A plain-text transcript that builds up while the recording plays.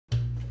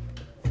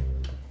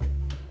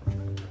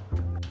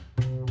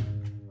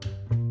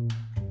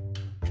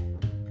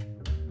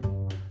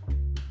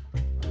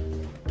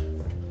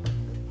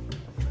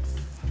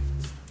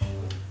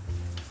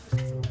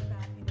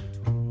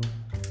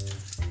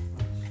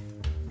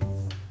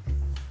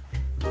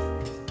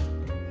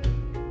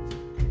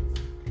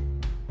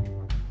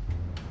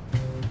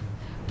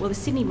Well, the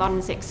Sydney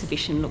Moderns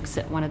exhibition looks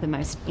at one of the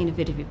most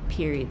innovative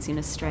periods in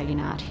Australian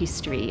art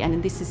history,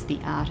 and this is the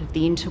art of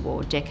the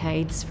interwar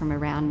decades from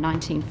around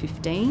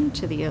 1915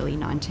 to the early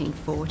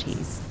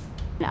 1940s.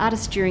 And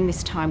artists during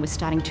this time were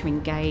starting to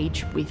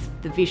engage with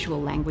the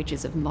visual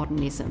languages of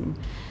modernism.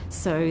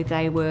 So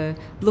they were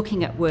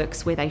looking at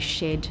works where they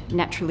shed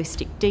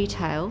naturalistic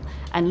detail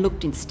and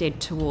looked instead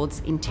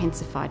towards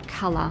intensified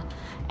colour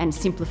and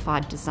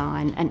simplified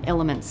design and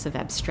elements of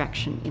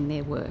abstraction in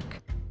their work.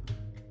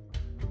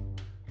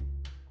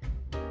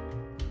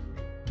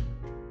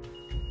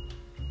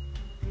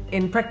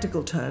 In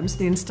practical terms,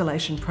 the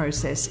installation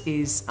process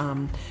is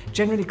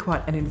generally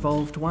quite an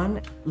involved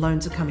one.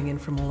 Loans are coming in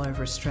from all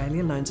over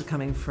Australia, loans are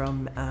coming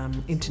from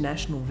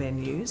international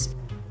venues.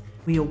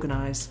 We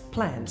organise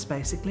plans,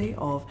 basically,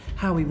 of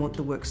how we want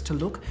the works to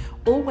look,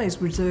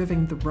 always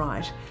reserving the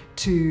right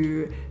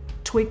to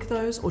tweak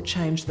those or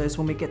change those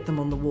when we get them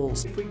on the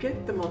walls. If we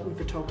get the modern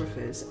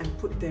photographers and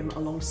put them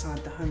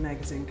alongside the home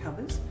magazine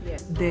covers,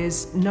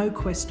 there's no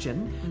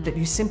question that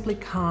you simply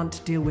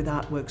can't deal with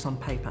artworks on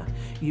paper.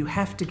 You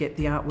have to get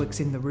the artworks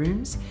in the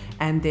rooms,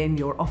 and then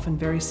you're often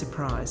very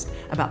surprised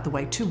about the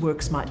way two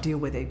works might deal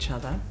with each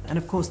other. And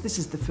of course, this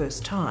is the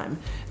first time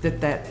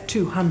that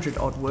 200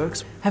 odd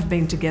works have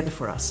been together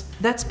for us.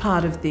 That's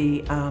part of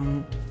the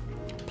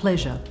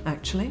pleasure,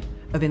 actually,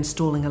 of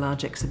installing a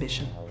large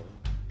exhibition.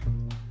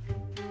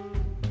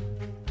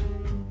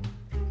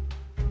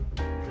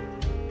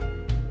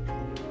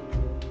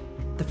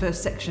 The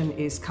first section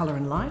is colour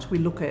and light. We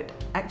look at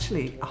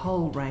actually a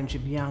whole range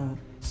of young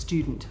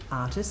student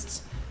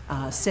artists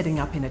setting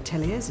up in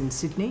ateliers in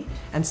Sydney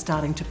and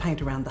starting to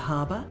paint around the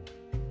harbour.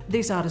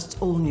 These artists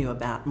all knew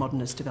about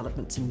modernist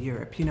developments in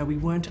Europe. You know, we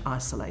weren't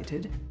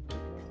isolated.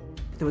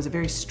 There was a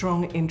very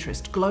strong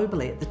interest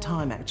globally at the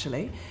time,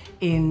 actually,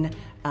 in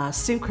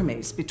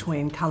synchromies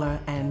between colour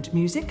and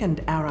music,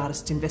 and our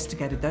artists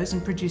investigated those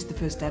and produced the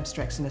first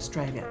abstracts in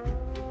Australia.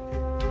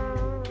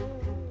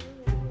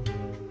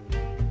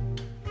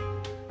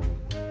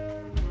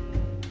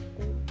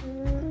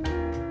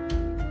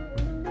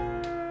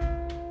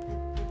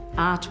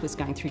 Art was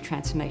going through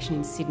transformation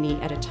in Sydney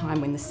at a time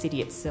when the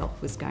city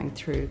itself was going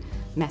through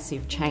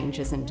massive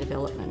changes and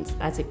developments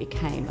as it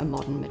became a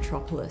modern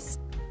metropolis.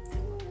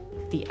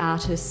 The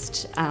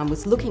artist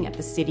was looking at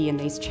the city and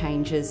these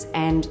changes,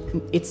 and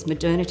its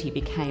modernity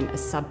became a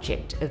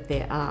subject of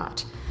their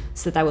art.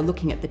 So they were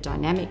looking at the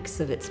dynamics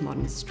of its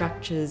modern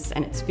structures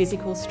and its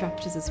physical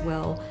structures as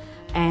well,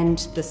 and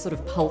the sort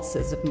of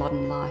pulses of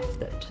modern life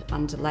that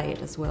underlay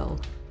it as well.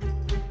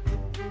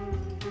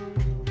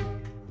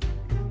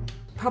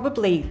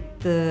 Probably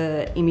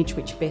the image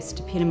which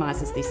best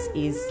epitomises this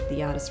is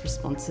the artist's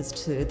responses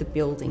to the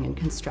building and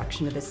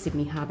construction of the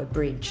Sydney Harbour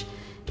Bridge.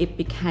 It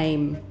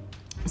became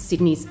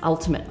Sydney's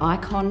ultimate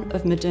icon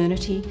of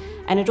modernity,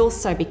 and it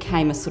also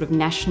became a sort of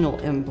national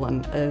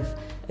emblem of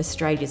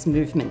Australia's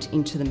movement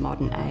into the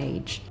modern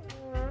age.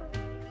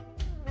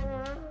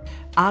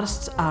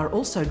 Artists are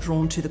also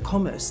drawn to the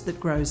commerce that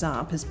grows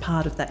up as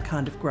part of that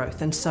kind of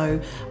growth, and so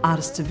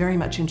artists are very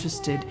much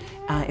interested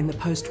in the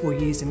post-war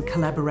years in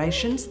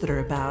collaborations that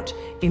are about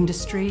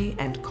industry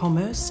and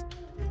commerce.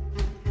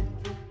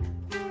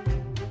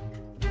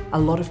 A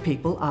lot of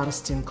people,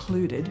 artists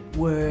included,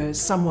 were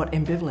somewhat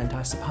ambivalent,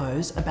 I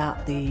suppose,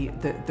 about the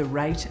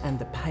rate and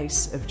the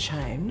pace of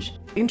change.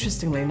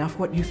 Interestingly enough,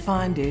 what you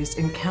find is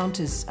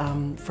encounters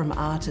from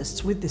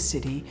artists with the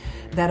city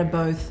that are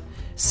both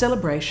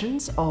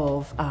celebrations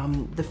of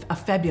a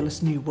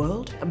fabulous new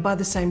world, by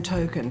the same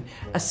token,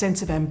 a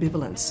sense of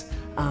ambivalence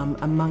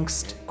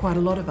amongst quite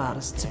a lot of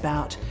artists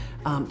about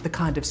the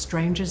kind of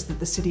strangers that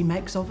the city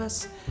makes of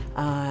us,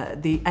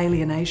 the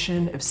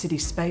alienation of city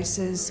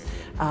spaces,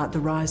 the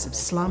rise of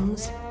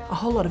slums, a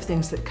whole lot of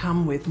things that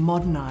come with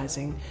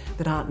modernising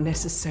that aren't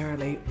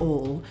necessarily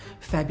all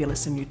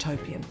fabulous and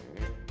utopian.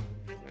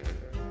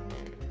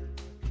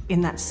 In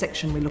that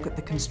section we look at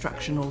the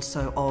construction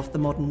also of the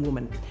modern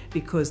woman,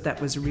 because that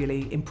was a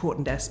really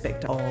important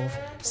aspect of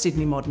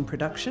Sydney modern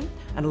production,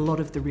 and a lot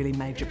of the really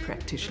major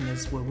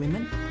practitioners were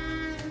women.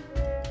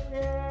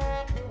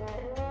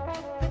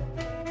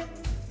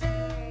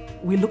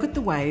 We look at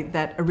the way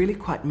that a really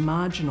quite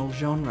marginal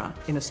genre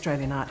in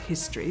Australian art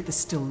history, the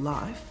still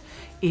life,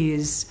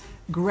 is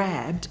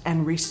grabbed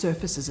and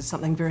resurfaces as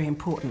something very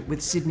important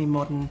with Sydney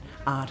modern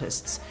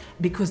artists,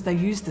 because they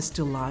use the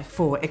still life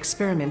for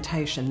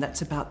experimentation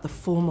that's about the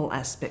formal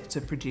aspects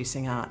of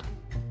producing art.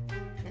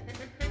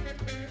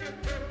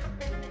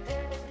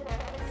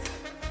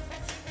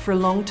 For a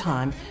long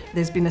time,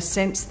 there's been a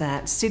sense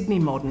that Sydney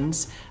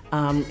moderns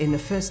in the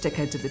first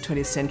decades of the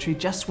 20th century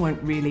just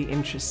weren't really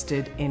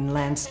interested in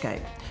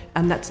landscape,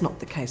 and that's not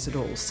the case at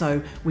all.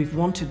 So we've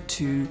wanted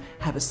to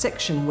have a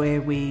section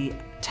where we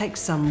take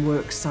some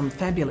works, some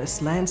fabulous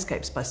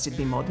landscapes by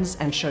Sydney moderns,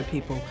 and show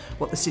people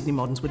what the Sydney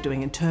moderns were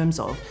doing in terms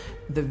of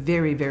the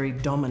very, very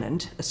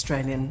dominant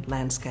Australian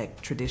landscape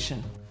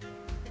tradition.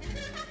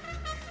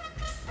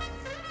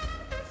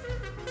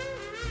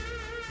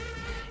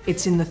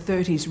 It's in the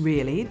 30s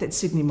really that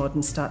Sydney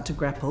moderns start to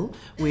grapple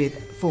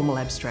with formal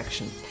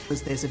abstraction,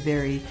 because there's a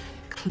very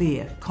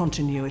clear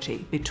continuity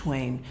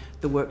between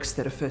the works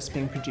that are first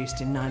being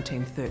produced in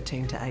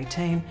 1913 to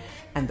 18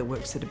 and the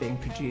works that are being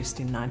produced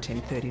in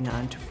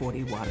 1939 to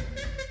 41.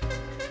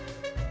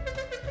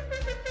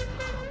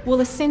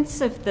 Well, a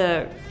sense of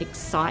the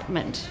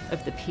excitement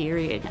of the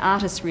period,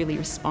 artists really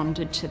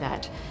responded to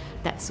that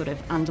sort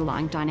of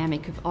underlying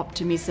dynamic of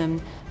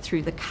optimism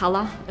through the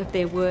colour of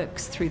their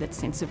works, through that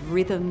sense of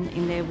rhythm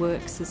in their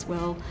works as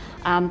well.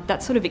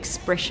 That sort of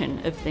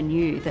expression of the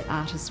new that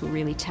artists were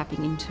really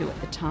tapping into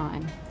at the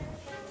time.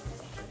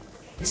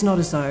 It's not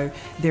as though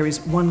there is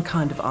one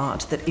kind of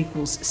art that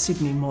equals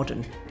Sydney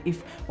modern.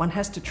 If one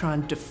has to try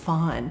and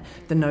define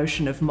the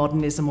notion of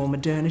modernism or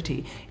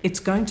modernity, it's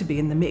going to be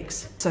in the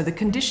mix. So the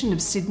condition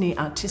of Sydney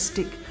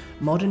artistic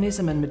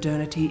modernism and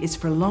modernity is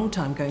for a long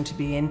time going to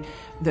be in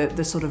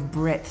the sort of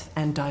breadth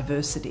and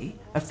diversity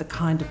of the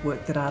kind of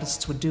work that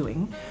artists were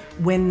doing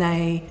when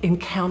they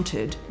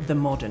encountered the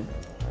modern.